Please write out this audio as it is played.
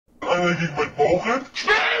einer gegen mein Bauch rennt?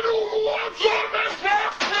 Schnell, du Hurensohn,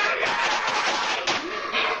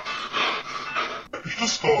 ich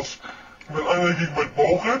das das. Wenn einer gegen mein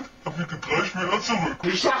Bauch rennt, dann wird gedreht wieder zurück.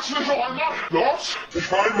 Ich sag's nicht noch einmal. Los!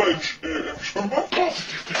 Ich war einmal im Schwimmbad.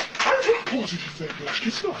 Positiv denken. Einfach positiv denken. Gleich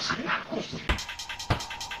geht's los. Ja, positiv.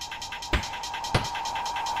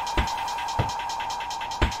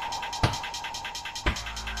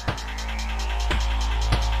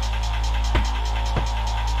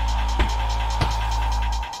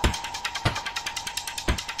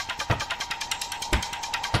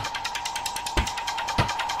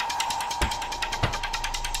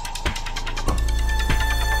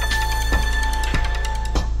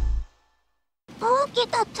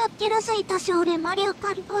 Mario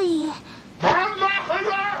Kart boy.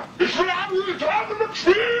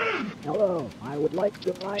 Hello, I would like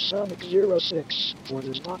to buy Sonic 06 for the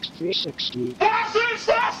Xbox 360.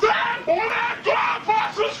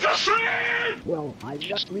 Well, I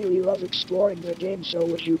just really love exploring the game, so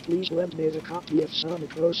would you please lend me the copy of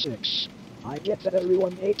Sonic 06? I get that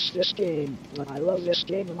everyone hates this game, but I love this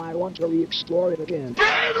game and I want to re-explore it again.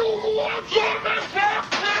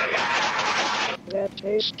 Bad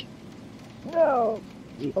taste? No!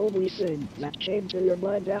 The only thing that came to your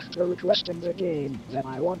mind after requesting the game that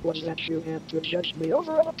I want was that you had to judge me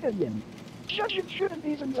over an opinion. Judging shouldn't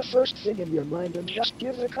even the first thing in your mind and just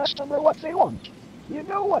give the customer what they want. You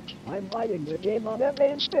know what? I'm buying the game on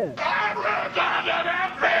eBay instead. Hello,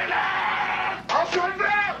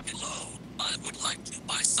 I would like to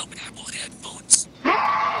buy some Apple headphones.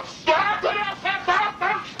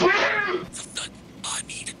 I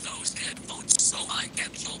needed those headphones so I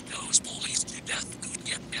can choke those bullies to death who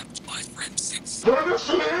get napped by friend 6. Whatever,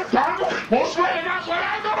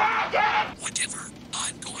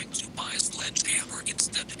 I'm going to buy a sledgehammer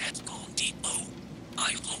instead at Home Depot.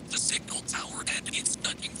 I hope the signal tower and its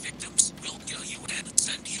stunning victims will kill you and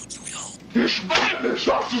send you to hell.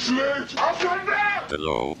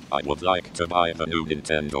 Hello, I would like to buy the new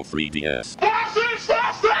Nintendo 3DS.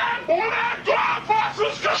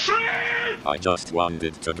 I just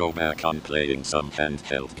wanted to go back on playing some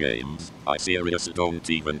handheld games. I seriously don't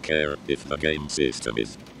even care if the game system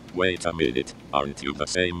is... Wait a minute, aren't you the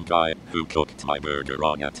same guy who cooked my burger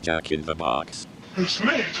on at Jack in the Box? It's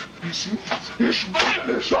late. It's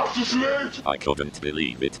late. I couldn't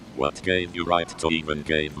believe it. What gave you right to even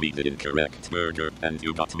give me the incorrect burger, and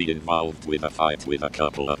you got me involved with a fight with a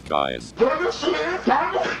couple of guys?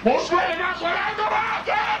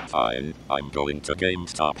 Fine, I'm going to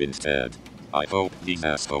GameStop instead. I hope these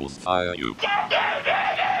assholes fire you.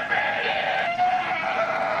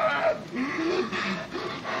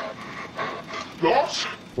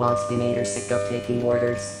 Waspinator sick of taking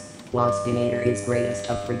orders. Waspinator is greatest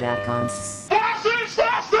of Predacons.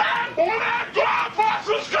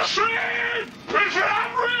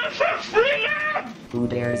 Who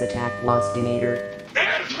dares attack Waspinator?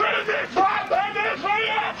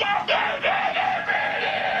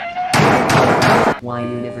 Why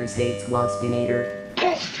Universe hates Waspinator?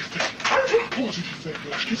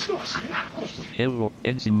 Hello,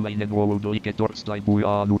 ensimmäinen jouludoike torstai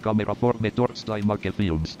puiaanu kamera forme torstai make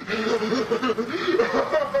films.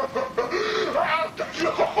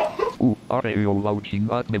 Are you launching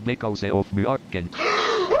at me because of my accent?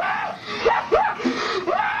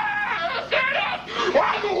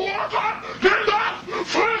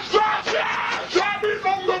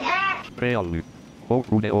 Really?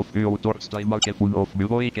 Hourude of you torstai makepun of my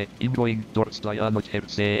voike, ingoing torstai anot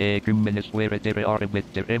RCE 10 veretere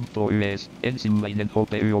arvetter employees, ensimmäinen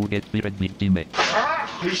HPU get piredmin time.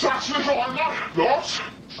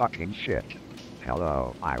 Fucking shit.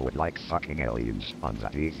 Hello, I would like fucking aliens on the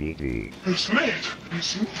DVD. It's late.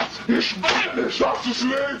 It's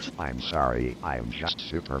late. I'm sorry, I'm just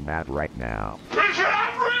super mad right now.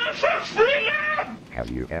 Have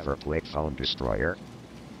you ever played Phone Destroyer?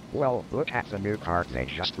 Well, look at the new card they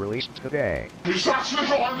just released today. It's late.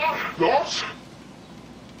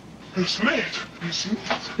 It's late.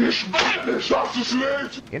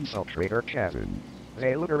 Infiltrator Kevin.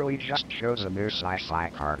 They literally just chose a new sci-fi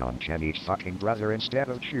card on Kenny's fucking brother instead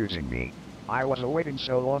of choosing me. I was waiting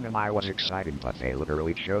so long and I was excited, but they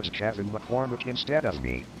literally chose Kevin McCormick instead of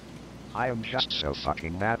me. I am just so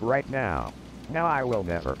fucking mad right now. Now I will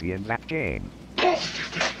never be in that game.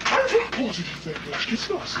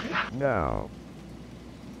 No.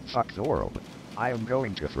 Fuck the world. I am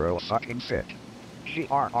going to throw a fucking fit.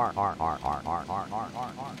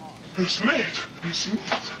 It's late.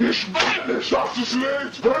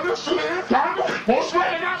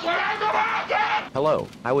 Hello,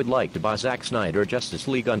 I would like to buy Zack Snyder Justice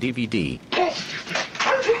League on DVD.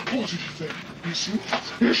 Positive thing. Ich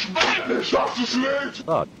will nicht, das ist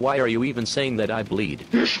Lied. Why are you even saying that I bleed?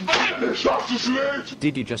 Ich will nicht, das ist Lied.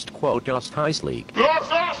 Did you just quote Justice League? Los,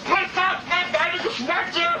 tritt das, deine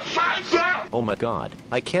Geschwätze, Scheiße! Oh my god,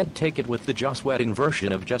 I can't take it with the Joss Whedon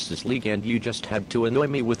version of Justice League and you just had to annoy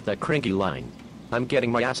me with that cranky line. I'm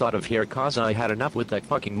getting my ass out of here cause I had enough with that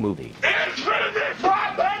fucking movie. Ich will nicht von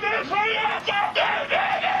deinen Positiv denken,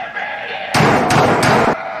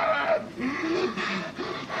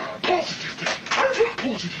 einfach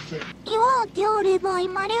positiv denken.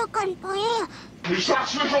 Ich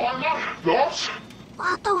sag's nicht noch einmal, los!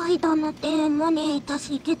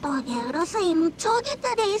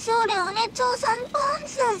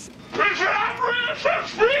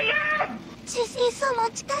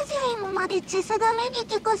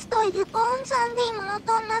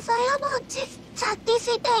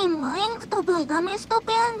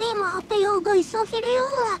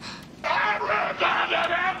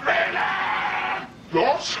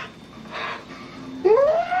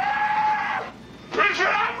 Ich will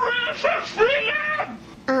Abbrüche spielen!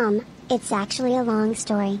 Los! It's actually a long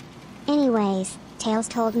story. Anyways, Tails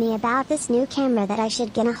told me about this new camera that I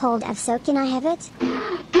should get a hold of, so can I have it?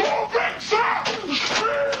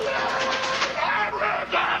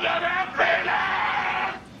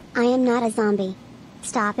 I am not a zombie.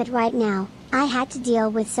 Stop it right now. I had to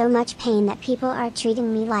deal with so much pain that people are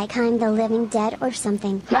treating me like I'm the living dead or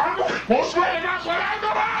something.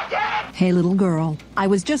 Hey little girl, I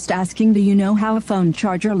was just asking, do you know how a phone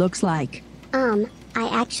charger looks like? I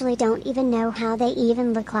actually don't even know how they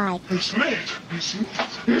even look like.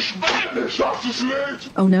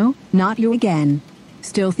 Oh no, not you again.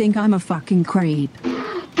 Still think I'm a fucking creep.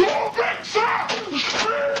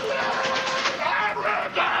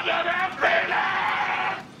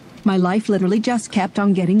 My life literally just kept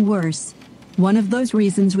on getting worse. One of those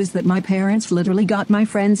reasons was that my parents literally got my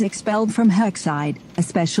friends expelled from Fireside,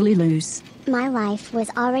 especially Luce. My life was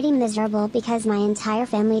already miserable because my entire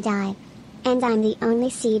family died. And I'm the only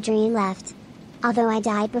Cedrian left. Although I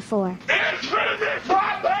died before.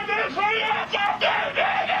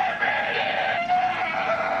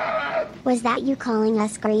 Was that you calling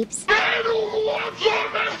us creeps?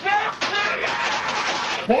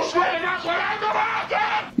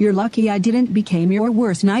 You're lucky I didn't become your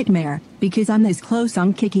worst nightmare, because I'm this close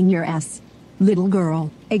on kicking your ass. Little girl,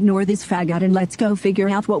 ignore this faggot and let's go figure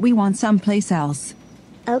out what we want someplace else.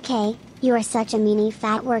 Okay, you are such a meanie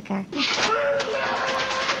fat worker.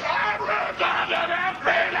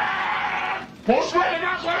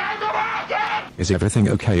 Is everything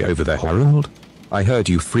okay over there, Harold? I heard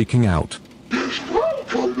you freaking out.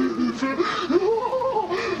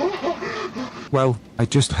 Well, I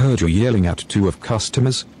just heard you yelling at two of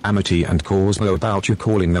customers, Amity and Cosmo, about you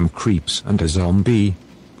calling them creeps and a zombie.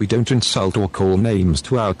 We don't insult or call names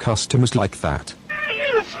to our customers like that.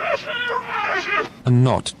 And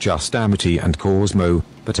not just Amity and Cosmo,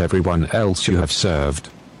 but everyone else you have served.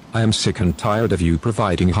 I am sick and tired of you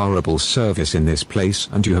providing horrible service in this place,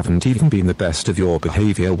 and you haven't even been the best of your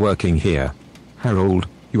behavior working here. Harold,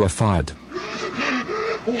 you are fired.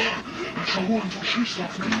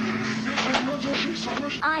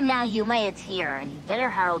 I'm now humid here, and you better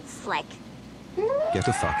Harold slick. Get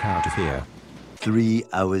the fuck out of here. 3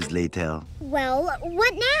 hours later. Well,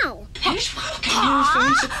 what now? なんで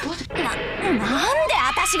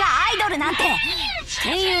私がアイドルなんて。って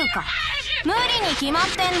いうか、無理に決まっ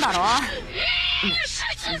てんだろ。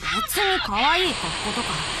別に可愛い格好とか。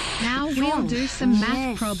Now we'll do some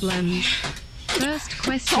math problems. First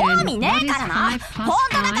question, 興味ね what え is からな。 5 本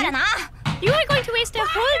plus 当だからな。 You are going to waste a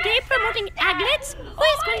whole day promoting aglets? Who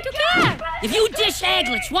is going to care? If you dish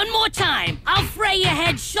aglets one more time, I'll fray your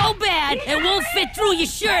head so bad it won't fit through your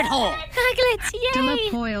shirt hole. Aglets, yay!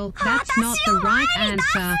 Delapoil, that's not the right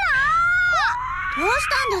answer. どうし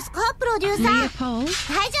たんですか、プロデューサー。 Leopold?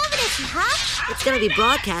 大丈夫ですか？ It's gonna be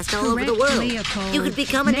broadcast all over the Correct, world. Leopold. You could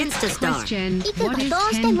become an Next Insta-star. question, いつか what どう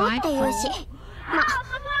is して 10 も by って言うし。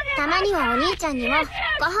たまにはお兄ちゃんにも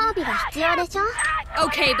ご褒美が必要でしょ。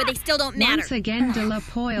 Okay, but they still don't matter. Once again,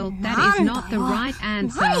 Delapoil, that is not the right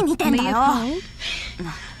answer. 何見てんだよ。 Leopold?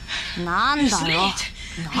 なんだよ。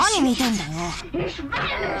何見てんだよ。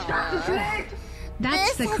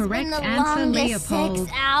 That's the This has correct been the answer, longest 6 Leopold.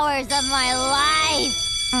 hours of my life.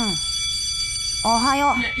 おはよ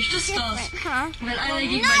う。 Not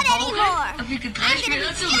anymore. I'm gonna be just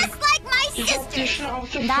like my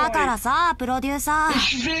sister. だからさ、プロデューサ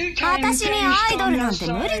ー。私にアイドルなんて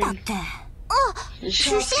無理だって。あ、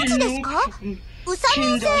出身地ですか？うさ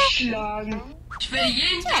みんせ。知らないんです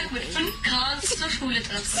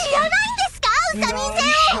か？サミン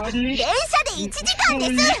線を電車で1時間で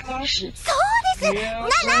す。そうです。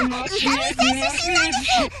ナナ、ウサミン線出身なんです。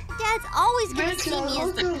Dad's always gonna see me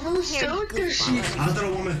as the blue-haired goofball.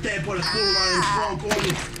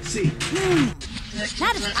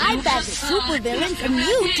 Not if I bag the supervillains and you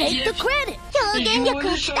take the credit. 表現力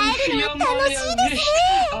を鍛えるのは楽しいです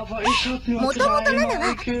ね。もともとナナ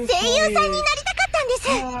は声優さんになりたかったんです。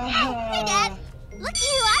Hey Dad, look who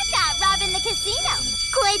I got robbing the casino.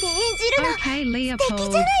 声で演じるの素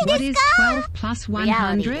敵じゃないですか。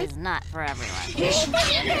Reality is not for everyone.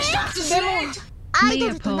 でもアイド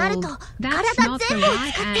ルとなると体全部を使って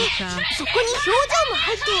そこに表情も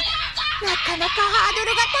入ってなかなかハードル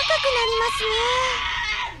が高くなります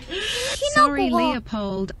ね。Sorry,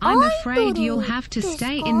 Leopold. I'm afraid you'll have to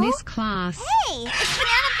stay in this class. Hey, it's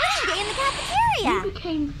banana pudding day in the cafeteria. We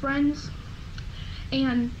became friends,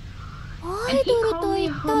 and アイドルと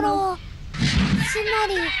言ったらつま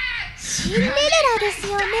りシンデレラです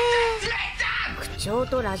よね。口調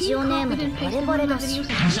とラジオネームでバレバレだし、社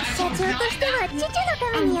長としては父の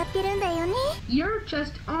ためにやってるんだよね。you're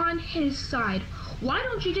just on his side. Why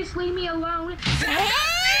don't you just leave me alone?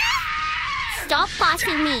 Stop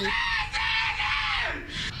bossing me.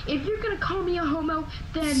 If you're gonna call me a homo,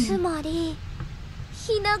 then つまり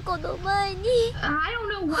ひなこの前に I don't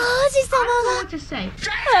know what 王子様が to say. 現れ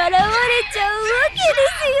ちゃうわけで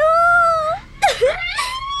すよ。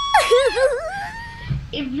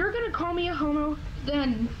If you're gonna call me a homo,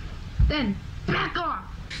 then back off.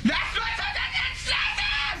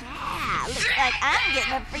 Looks like I'm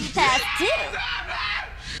getting a free pass too.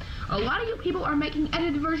 A lot of you people are making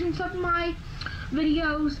edited versions of my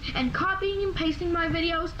videos and copying and pasting my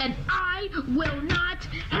videos, and I will not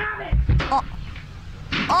have it.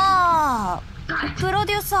 プロ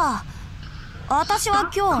デューサー、私は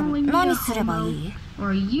今日何すればいい？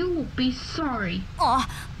 Or you will be sorry. お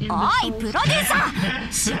いプロデューサ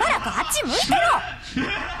ー、しばらくあっち向いてろ。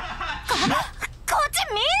こっち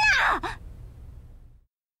みんな。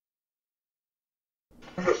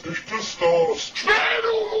Ist das das?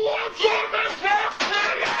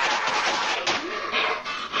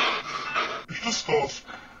 Ist das das?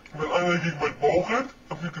 Wenn einer gegen meinen Bauch rennt,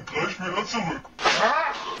 dann fliegt er 3 Meter zurück.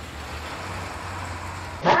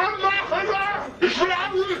 Ich will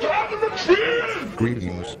andere Karte mitspielen!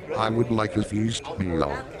 Greetings, I would like a feast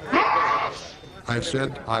meal. I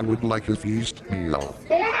said I would like a feast meal.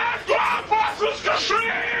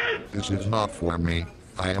 This is not for me.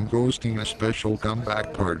 I am hosting a special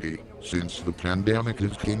comeback party, since the pandemic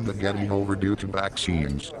is kinda getting overdue to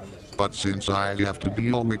vaccines. But since I have to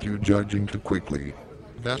deal with you judging too quickly,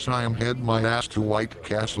 guess I am head my ass to White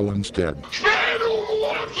Castle instead.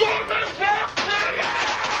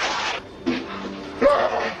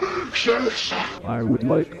 I would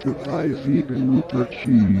like to try vegan Luther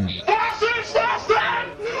cheese.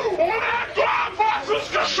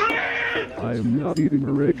 I am not eating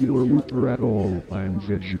a regular Luther at all. I'm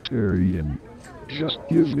vegetarian. Just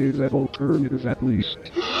give me that alternative at least.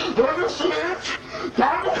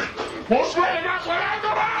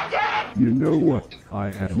 You know what?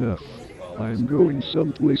 I had enough. I'm going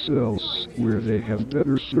someplace else, where they have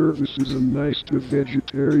better services and nice to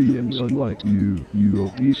vegetarians unlike you, you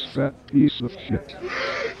obese fat piece of shit.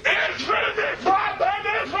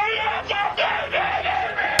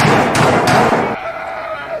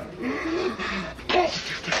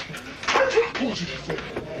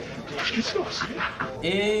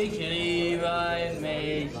 Ich liebe ein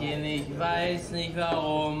Mädchen, ich weiß nicht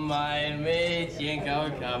warum. Ein Mädchen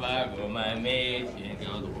kaut Tabak und ein Mädchen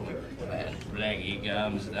kaut rum. When Blackie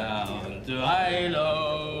comes down to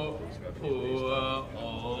Hilo, poor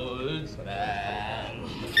old man.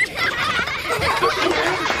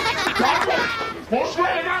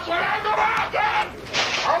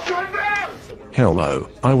 Hello,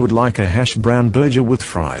 I would like a hash brown burger with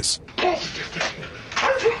fries.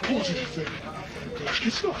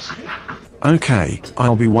 Okay,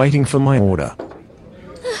 I'll be waiting for my order.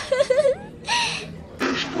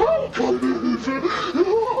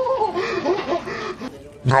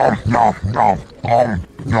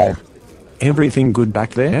 No. Everything good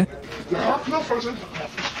back there?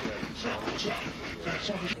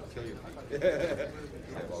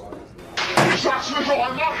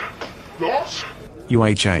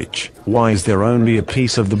 UHH, why is there only a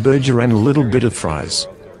piece of the burger and a little bit of fries?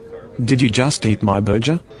 Did you just eat my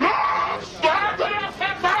burger?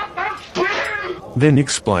 Then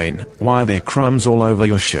explain why there are crumbs all over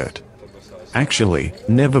your shirt. Actually,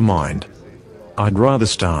 never mind. I'd rather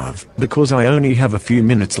starve, because I only have a few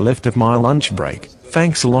minutes left of my lunch break.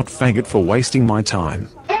 Thanks a lot, faggot, for wasting my time.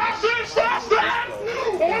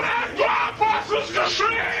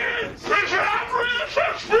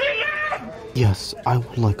 Yes, I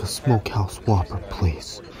would like a smokehouse whopper,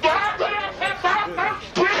 please.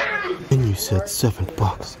 And you said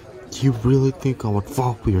 $7. Do you really think I would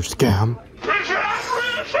fall for your scam?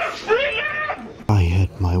 I had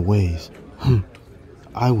my ways.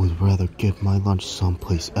 I would rather get my lunch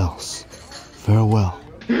someplace else. Farewell.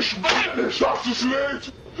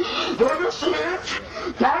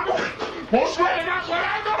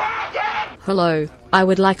 Hello, I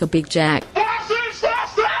would like a Big Jack.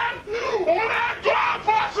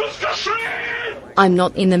 I'm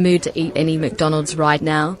not in the mood to eat any McDonald's right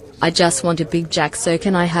now. I just want a Big Jack, so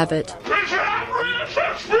can I have it?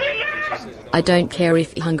 I don't care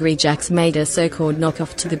if Hungry Jack's made a so-called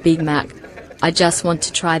knockoff to the Big Mac. I just want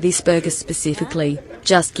to try this burger specifically.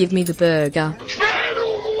 Just give me the burger.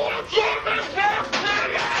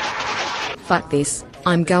 Fuck this.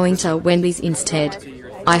 I'm going to Wendy's instead.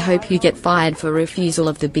 I hope you get fired for refusal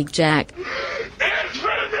of the Big Jack.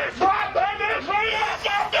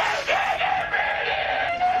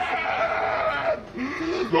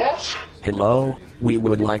 Hello, we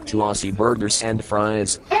would like two Aussie burgers and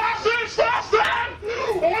fries.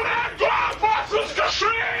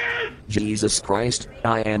 Jesus Christ,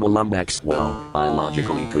 I am a lumbax. Well, I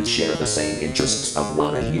logically could share the same interests of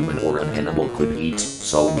what a human or an animal could eat,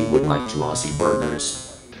 so we would like two Aussie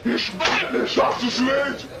burgers.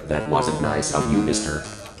 That wasn't nice of you, mister.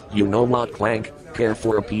 You know what, Clank? Care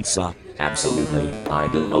for a pizza? Absolutely. I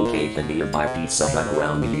don't locate the nearby pizza hut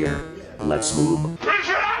around here. Let's move.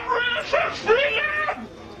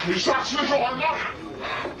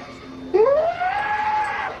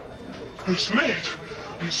 It's late.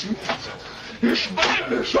 It's late. Ich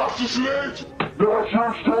bin nicht, das ist late. Das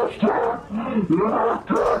ist das Tag.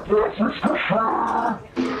 Das ist geschehen.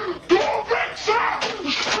 Du Wichser!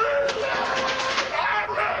 Spiele!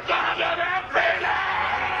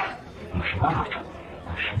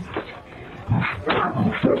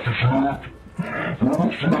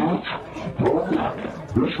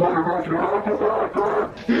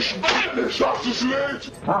 Ich bin nicht, das ist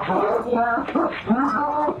late.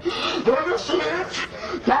 Wenn es lebt,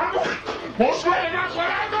 dann muss man das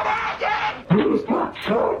Verlangen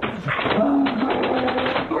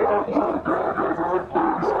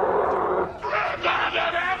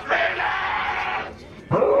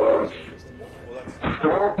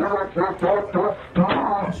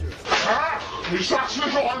Ich sag's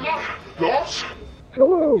nicht einmal. Los!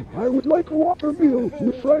 Hello, I would like a Whopper meal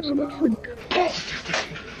with fries and a drink. Positive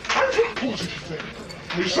thinking. Einfach positive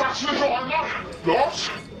thinking. Ich sag's nicht einmal. Los!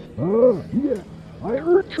 Yeah. I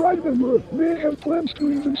heard Triben may have plans to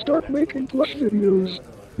even start making plush videos.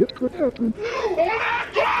 It could happen. Oh mein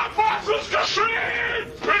Gott, was ist geschehen?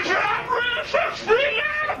 Ich habe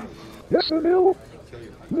Spielen! SNL?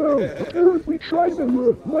 No, apparently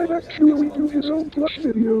Triben might actually do his own plush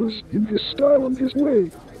videos in his style and his way.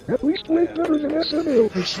 At least way better than SNL.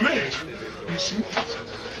 It's late. It's late.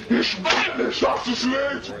 Ich bin nicht, das ist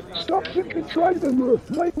late. Stop thinking Triben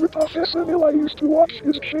might rip off SNL. I used to watch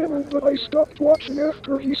his channel, but I stopped watching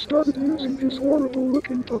after he started using his horrible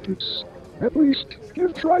looking puppets. At least,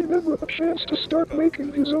 give Triben a chance to start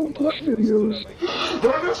making his own plush videos.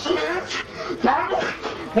 Wenn es lebt, dann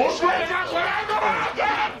muss man das Verlangen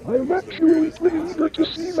warten. I'm actually pretty eager to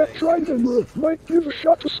see that Triben might give a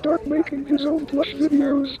shot to start making his own plush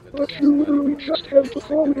videos, but you literally just have to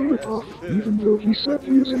follow it off, even though he said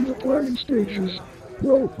he is in the planning stages.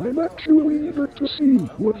 Well, I'm actually eager to see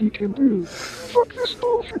what he can do. Fuck this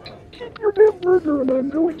bullshit. Keep your damn burger and I'm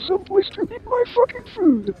going someplace to eat my fucking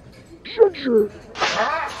food. Sure.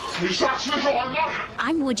 Ich sag's nicht einmal.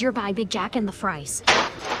 I would your buy Big Jack and the fries.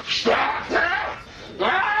 Stop there!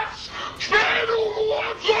 Let's spin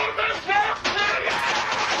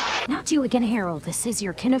Not you again, Harold. This is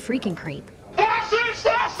your kin of freaking creep. Was ist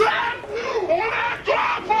das denn? Oh mein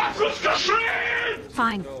Gott, was ist geschehen?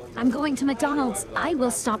 Fine. I'm going to McDonald's. I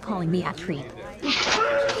will stop calling me a creep.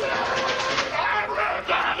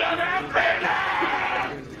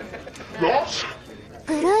 Los!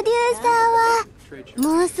 プロデューサーは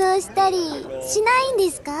妄想したりしないんで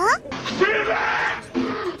すか？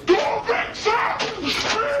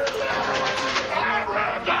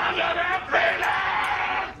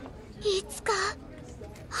いつか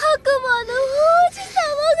悪魔の王子様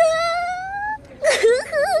が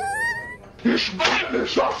Ich bin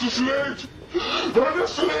nicht, das ist late. Wenn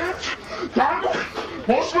es lebt, dann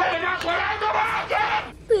muss man das Verlangen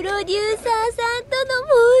warten. プロデューサーさんとの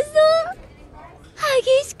妄想激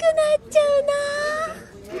しくなっちゃうな。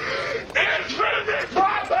 Ich will nicht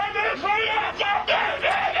warten, ich will jetzt auf den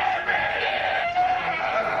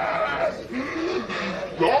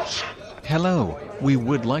Los! Hello, we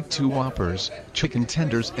would like 2 Whoppers, chicken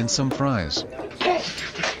tenders and some fries.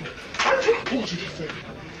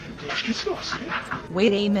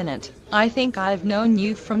 Wait a minute, I think I've known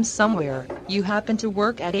you from somewhere. You happen to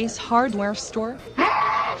work at Ace Hardware store?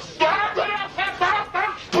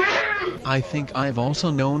 I think I've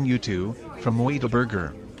also known you two, from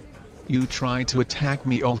Whataburger. You tried to attack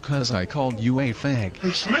me all cause I called you a fag.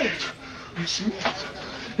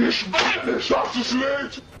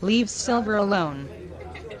 Leave Silver alone.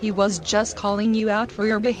 He was just calling you out for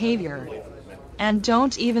your behavior. And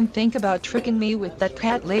don't even think about tricking me with that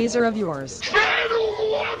cat laser of yours.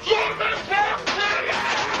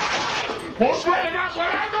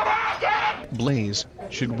 Blaze,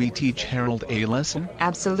 should we teach Harold a lesson?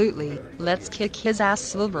 Absolutely. Let's kick his ass,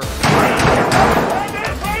 Silver.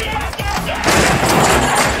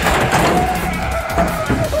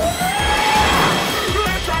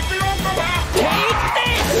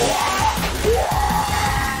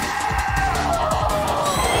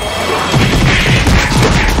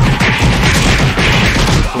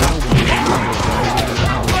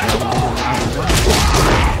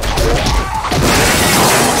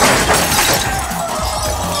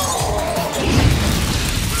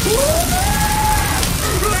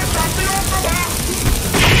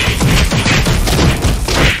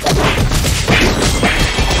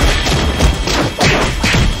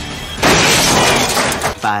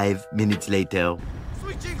 Five minutes later.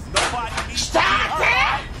 Stop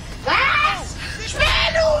it!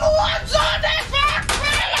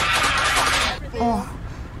 Oh,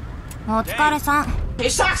 お疲れさん。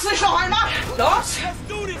Ich sag's nicht noch einmal! Los!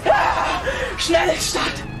 Schnell,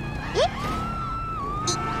 Start!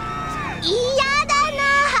 嫌だな。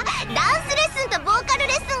ダンスレッスンとボーカル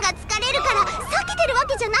レッスンが疲れるから避けてるわ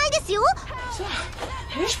けじゃないですよ。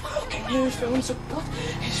Ich brauche keine Hilfe und Support.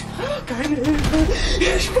 Ich brauche keine Hilfe.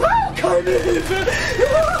 Ich brauche keine Hilfe.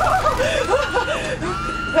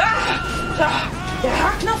 Der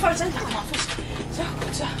Haarknopf als Enterknopf ist so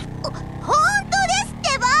gut so. 本当ですっ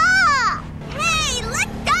てば Hey, let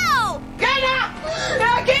go! Get up!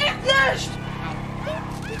 Geht nicht!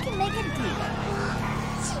 We can make a deal.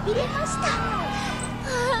 しびれました。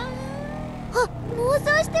あ、妄想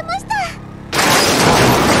してました。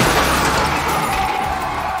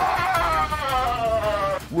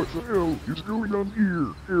What the hell is going on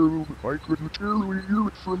here, Harold? I could literally hear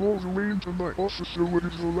it from all the way into my office, so what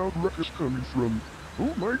is the loud ruckus coming from?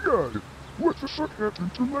 Oh my god! What the fuck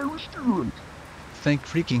happened to my restaurant? Thank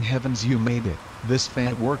freaking heavens you made it. This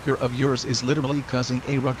fat worker of yours is literally causing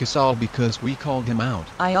a ruckus all because we called him out.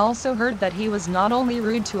 I also heard that he was not only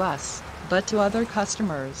rude to us, but to other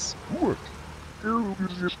customers. What? Harold,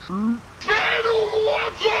 is this true?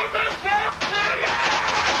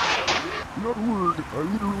 Not a word. I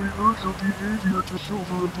literally urge your behavior to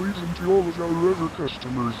Silver and Blaze and to all of our other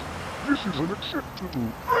customers. This is unacceptable.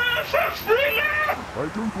 I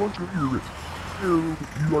don't want to hear it. Harold,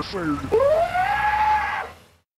 you are fired.